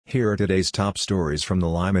Here are today's top stories from the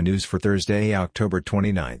Lima News for Thursday, October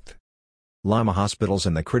 29. Lima hospitals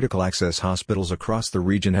and the critical access hospitals across the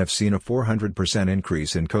region have seen a 400%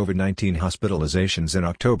 increase in COVID-19 hospitalizations in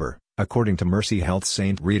October, according to Mercy Health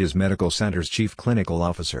St. Rita's Medical Center's chief clinical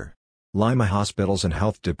officer. Lima hospitals and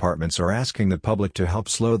health departments are asking the public to help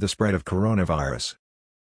slow the spread of coronavirus.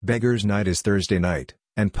 Beggars' Night is Thursday night,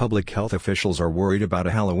 and public health officials are worried about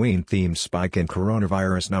a Halloween-themed spike in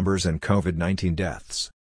coronavirus numbers and COVID-19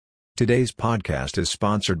 deaths. Today's podcast is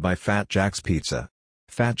sponsored by Fat Jack's Pizza.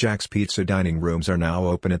 Fat Jack's Pizza dining rooms are now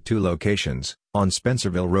open at 2 locations, on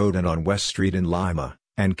Spencerville Road and on West Street in Lima,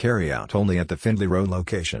 and carry out only at the Findlay Road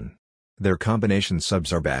location. Their combination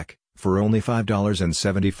subs are back, for only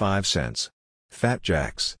 $5.75. Fat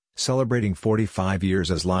Jack's, celebrating 45 years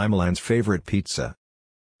as Limaland's favorite pizza.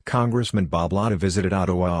 Congressman Bob Latta visited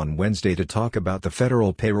Ottawa on Wednesday to talk about the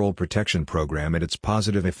federal payroll protection program and its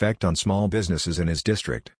positive effect on small businesses in his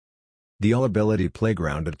district. The All-Ability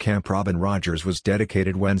Playground at Camp Robin Rogers was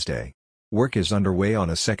dedicated Wednesday. Work is underway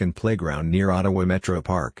on a second playground near Ottawa Metro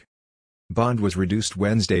Park. Bond was reduced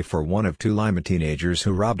Wednesday for one of 2 Lima teenagers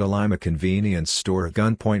who robbed a Lima convenience store at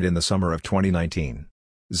gunpoint in the summer of 2019.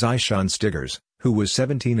 Zyshawn Stiggers, who was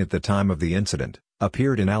 17 at the time of the incident,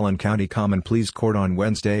 appeared in Allen County Common Pleas Court on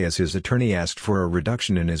Wednesday as his attorney asked for a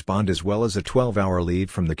reduction in his bond as well as a 12-hour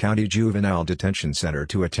leave from the County Juvenile Detention Center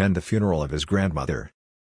to attend the funeral of his grandmother.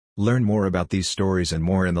 Learn more about these stories and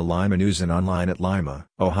more in the Lima News and online at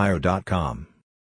limaohio.com.